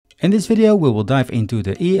In this video we will dive into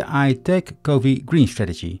the EITech-CoV green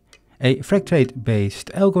strategy, a frag trade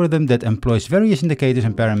based algorithm that employs various indicators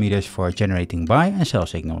and parameters for generating buy and sell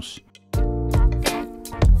signals.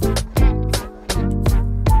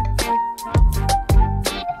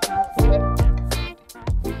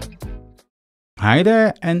 Hi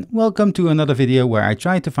there and welcome to another video where I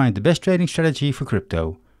try to find the best trading strategy for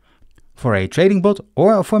crypto. For a trading bot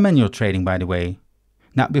or for manual trading, by the way.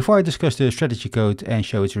 Now, before I discuss the strategy code and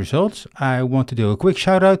show its results, I want to do a quick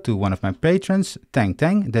shout out to one of my patrons, Tang,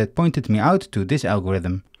 that pointed me out to this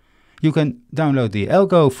algorithm. You can download the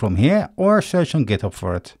algo from here or search on GitHub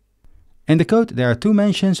for it. In the code there are two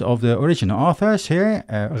mentions of the original authors here,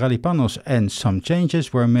 Ralipanos, and some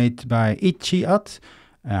changes were made by Ichiat.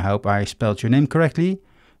 I hope I spelled your name correctly.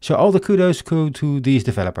 So all the kudos go to these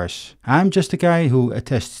developers. I'm just the guy who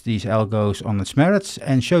tests these algos on its merits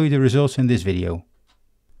and show you the results in this video.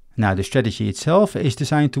 Now the strategy itself is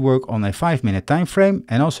designed to work on a 5-minute time frame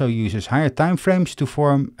and also uses higher time frames to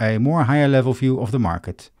form a more higher level view of the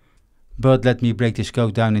market. But let me break this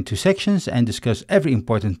code down into sections and discuss every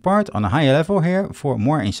important part on a higher level here for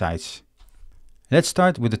more insights. Let's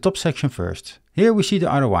start with the top section first. Here we see the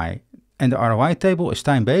ROI. And the ROI table is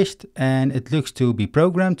time-based and it looks to be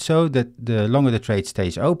programmed so that the longer the trade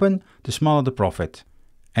stays open, the smaller the profit.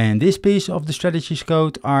 And this piece of the strategy's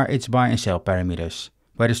code are its buy and sell parameters,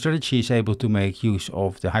 where the strategy is able to make use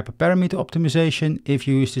of the hyperparameter optimization if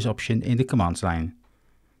you use this option in the commands line.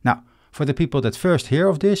 Now, for the people that first hear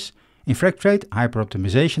of this, in frag trade,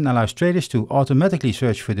 hyperoptimization allows traders to automatically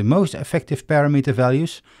search for the most effective parameter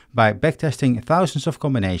values by backtesting thousands of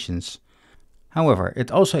combinations. However,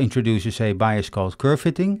 it also introduces a bias called curve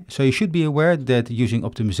fitting, so you should be aware that using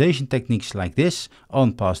optimization techniques like this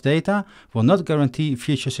on past data will not guarantee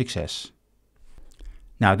future success.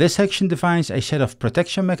 Now this section defines a set of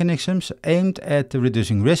protection mechanisms aimed at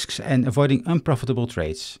reducing risks and avoiding unprofitable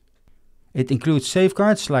trades. It includes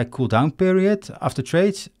safeguards like cooldown period after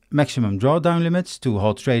trades, maximum drawdown limits to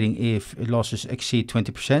halt trading if losses exceed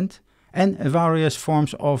 20%, and various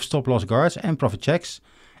forms of stop loss guards and profit checks.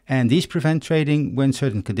 And these prevent trading when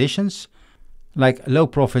certain conditions, like low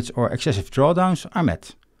profits or excessive drawdowns, are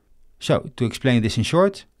met. So, to explain this in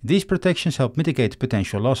short, these protections help mitigate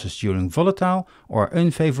potential losses during volatile or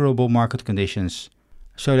unfavorable market conditions.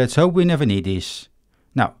 So let's hope we never need these.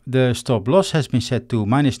 Now, the stop loss has been set to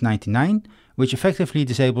 -99, which effectively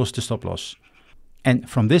disables the stop loss. And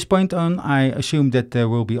from this point on, I assume that there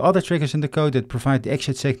will be other triggers in the code that provide the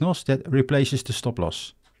exit signals that replaces the stop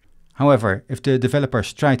loss. However, if the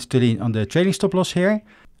developers tried to lean on the trading stop loss here,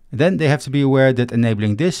 then they have to be aware that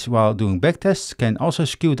enabling this while doing backtests can also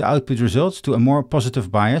skew the output results to a more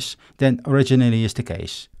positive bias than originally is the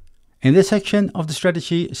case. In this section of the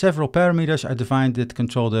strategy, several parameters are defined that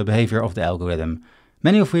control the behavior of the algorithm,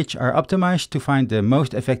 many of which are optimized to find the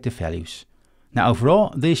most effective values. Now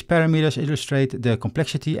overall, these parameters illustrate the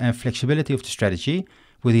complexity and flexibility of the strategy,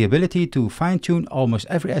 with the ability to fine-tune almost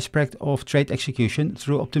every aspect of trade execution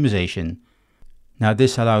through optimization. Now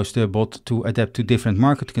this allows the bot to adapt to different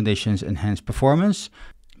market conditions and hence performance,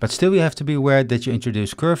 but still you have to be aware that you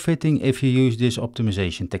introduce curve fitting if you use this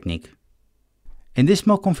optimization technique. In this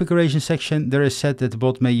small configuration section there is said that the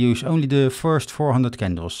bot may use only the first 400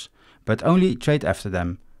 candles, but only trade after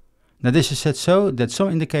them. Now this is set so that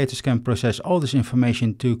some indicators can process all this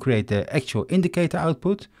information to create the actual indicator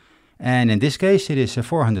output, and in this case it is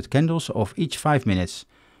 400 candles of each 5 minutes,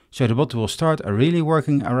 so the bot will start really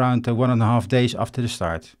working around 1.5 days after the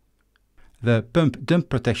start. The pump-dump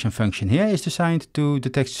protection function here is designed to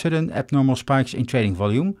detect sudden abnormal spikes in trading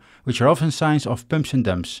volume, which are often signs of pumps and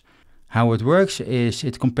dumps. How it works is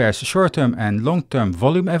it compares short-term and long-term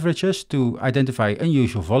volume averages to identify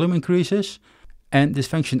unusual volume increases, and this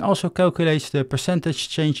function also calculates the percentage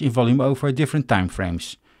change in volume over different time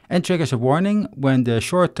frames, and triggers a warning when the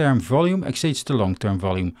short-term volume exceeds the long-term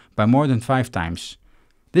volume by more than 5 times.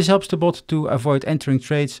 This helps the bot to avoid entering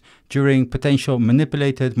trades during potential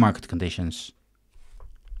manipulated market conditions.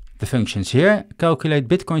 The functions here calculate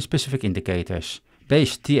Bitcoin-specific indicators.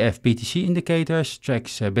 Base TF-BTC indicators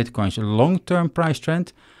tracks Bitcoin's long-term price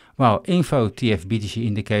trend, while Info TF-BTC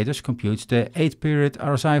indicators computes the 8-period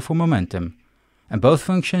RSI for momentum. And both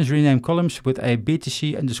functions rename columns with a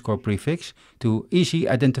BTC underscore prefix to easily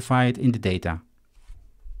identify it in the data.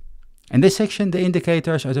 In this section, the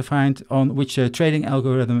indicators are defined on which the trading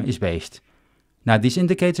algorithm is based. Now these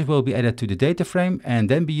indicators will be added to the data frame and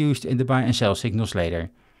then be used in the buy and sell signals later.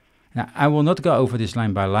 Now I will not go over this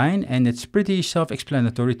line by line and it's pretty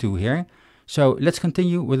self-explanatory too here, so let's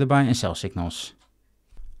continue with the buy and sell signals.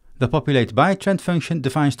 The populate buy trend function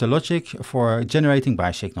defines the logic for generating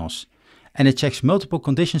buy signals. and it checks multiple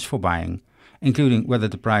conditions for buying, including whether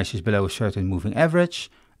the price is below a certain moving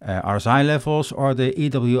average, RSI levels, or the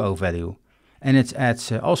EWO value. And it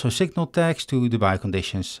adds also signal tags to the buy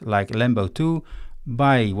conditions like Lambo2,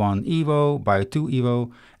 buy 1 EVO, buy 2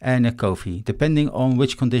 EVO, and a Kofi, depending on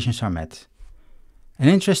which conditions are met. An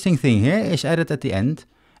interesting thing here is added at the end.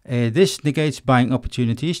 This negates buying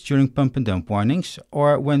opportunities during pump and dump warnings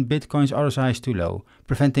or when Bitcoin's RSI is too low,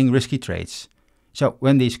 preventing risky trades. So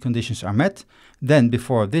when these conditions are met, then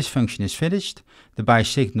before this function is finished, the buy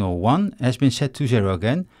signal 1 has been set to 0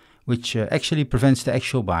 again, which actually prevents the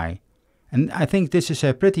actual buy. And I think this is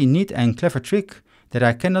a pretty neat and clever trick that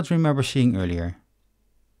I cannot remember seeing earlier.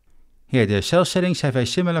 Here the sell settings have a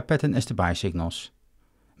similar pattern as the buy signals.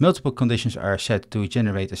 Multiple conditions are set to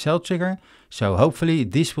generate a sell trigger, so hopefully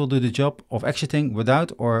this will do the job of exiting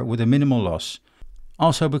without or with a minimal loss.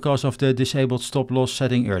 Also because of the disabled stop loss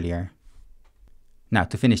setting earlier. Now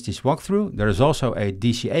to finish this walkthrough, there is also a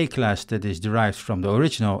DCA class that is derived from the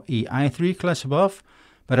original EI3 class above,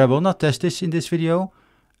 but I will not test this in this video.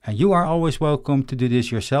 You are always welcome to do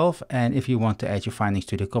this yourself, and if you want to add your findings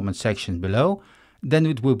to the comment section below, then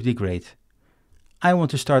it would be great. I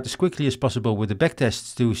want to start as quickly as possible with the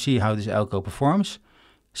backtests to see how this algo performs.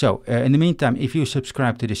 So in the meantime, if you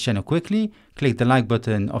subscribe to this channel quickly, click the like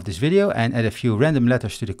button of this video and add a few random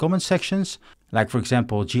letters to the comment sections, like for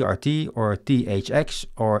example GRT or THX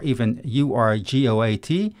or even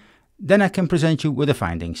URGOAT, then I can present you with the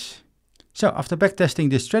findings. So after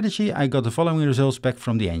backtesting this strategy, I got the following results back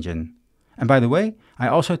from the engine. And by the way, I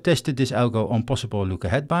also tested this algo on possible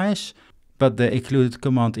look-ahead bias, but the included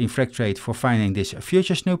command in FracTrade for finding this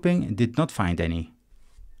future snooping did not find any.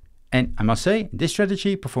 And I must say, this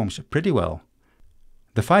strategy performs pretty well.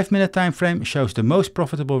 The 5-minute time frame shows the most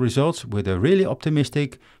profitable results with a really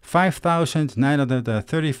optimistic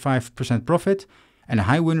 5,935% profit and a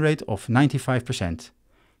high win rate of 95%.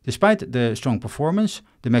 Despite the strong performance,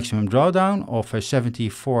 the maximum drawdown of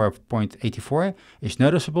 74.84 is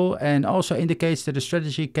noticeable and also indicates that the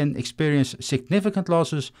strategy can experience significant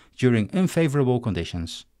losses during unfavorable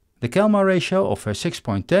conditions. The Kelma ratio of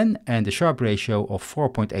 6.10 and the Sharpe ratio of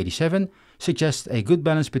 4.87 suggests a good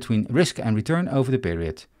balance between risk and return over the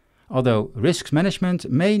period, although risk management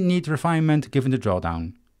may need refinement given the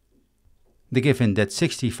drawdown. The given that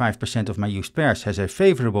 65% of my used pairs has a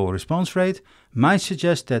favorable response rate might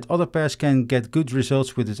suggest that other pairs can get good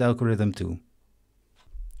results with this algorithm too.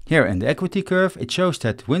 Here in the equity curve, it shows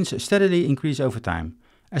that wins steadily increase over time,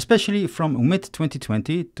 especially from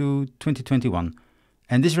mid-2020 to 2021,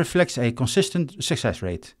 and this reflects a consistent success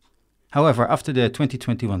rate. However, after the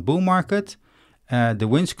 2021 bull market, the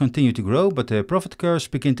wins continue to grow, but the profit curves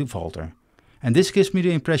begin to falter. And this gives me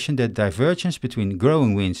the impression that divergence between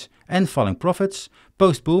growing wins and falling profits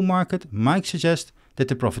post-bull market might suggest that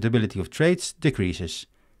the profitability of trades decreases.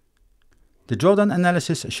 The drawdown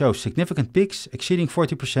analysis shows significant peaks exceeding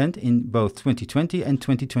 40% in both 2020 and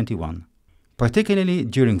 2021, particularly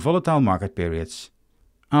during volatile market periods.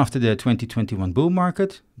 After the 2021 bull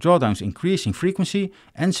market, drawdowns increase in frequency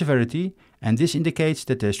and severity, and this indicates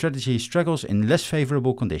that the strategy struggles in less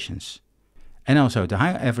favorable conditions. And also the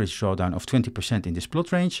high average drawdown of 20% in this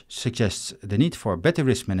plot range suggests the need for better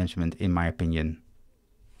risk management in my opinion.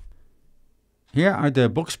 Here are the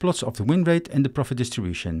box plots of the win rate and the profit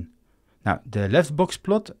distribution. Now the left box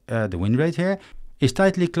plot, the win rate here, is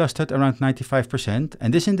tightly clustered around 95%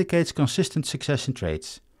 and this indicates consistent success in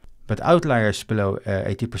trades. But outliers below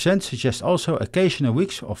 80% suggest also occasional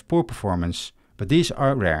weeks of poor performance, but these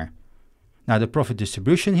are rare. Now the profit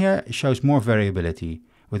distribution here shows more variability,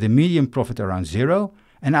 with a median profit around 0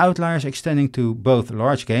 and outliers extending to both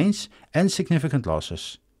large gains and significant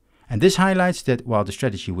losses. And this highlights that while the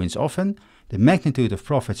strategy wins often, the magnitude of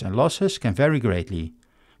profits and losses can vary greatly,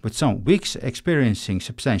 with some weeks experiencing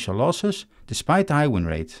substantial losses despite the high win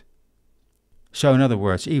rate. So in other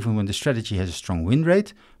words, even when the strategy has a strong win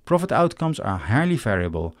rate, profit outcomes are highly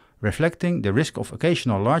variable, reflecting the risk of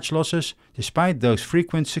occasional large losses despite those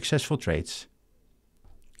frequent successful trades.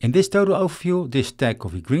 In this total overview, this tag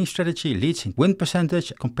coffee green strategy leads in win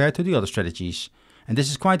percentage compared to the other strategies, and this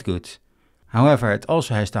is quite good. However, it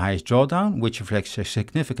also has the highest drawdown, which reflects a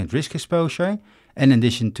significant risk exposure, and in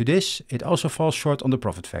addition to this, it also falls short on the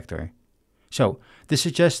profit factor. So, this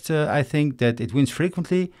suggests, I think, that it wins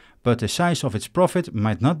frequently, but the size of its profit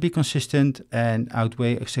might not be consistent and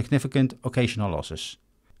outweigh significant occasional losses.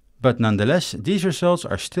 But nonetheless, these results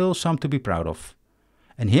are still some to be proud of.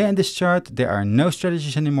 And here in this chart, there are no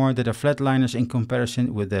strategies anymore that are flatliners in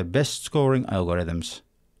comparison with the best scoring algorithms.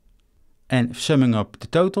 And summing up the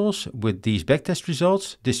totals with these backtest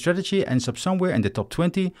results, this strategy ends up somewhere in the top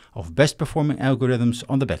 20 of best performing algorithms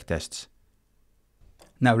on the backtests.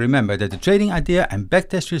 Now remember that the trading idea and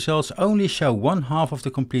backtest results only show one half of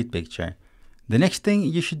the complete picture. The next thing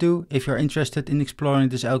you should do if you're interested in exploring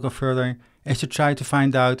this algo further is to try to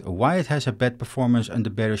find out why it has a bad performance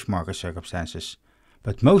under bearish market circumstances.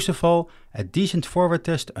 But most of all, a decent forward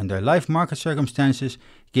test under live market circumstances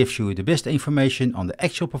gives you the best information on the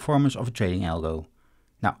actual performance of a trading algo.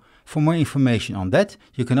 Now, for more information on that,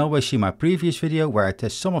 you can always see my previous video where I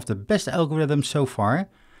test some of the best algorithms so far,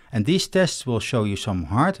 and these tests will show you some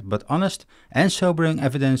hard but honest and sobering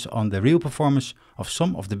evidence on the real performance of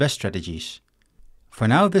some of the best strategies. For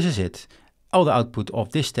now, this is it. All the output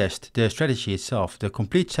of this test, the strategy itself, the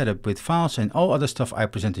complete setup with files and all other stuff I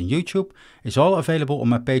present on YouTube is all available on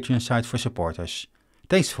my Patreon site for supporters.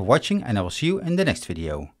 Thanks for watching and I will see you in the next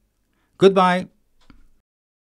video. Goodbye!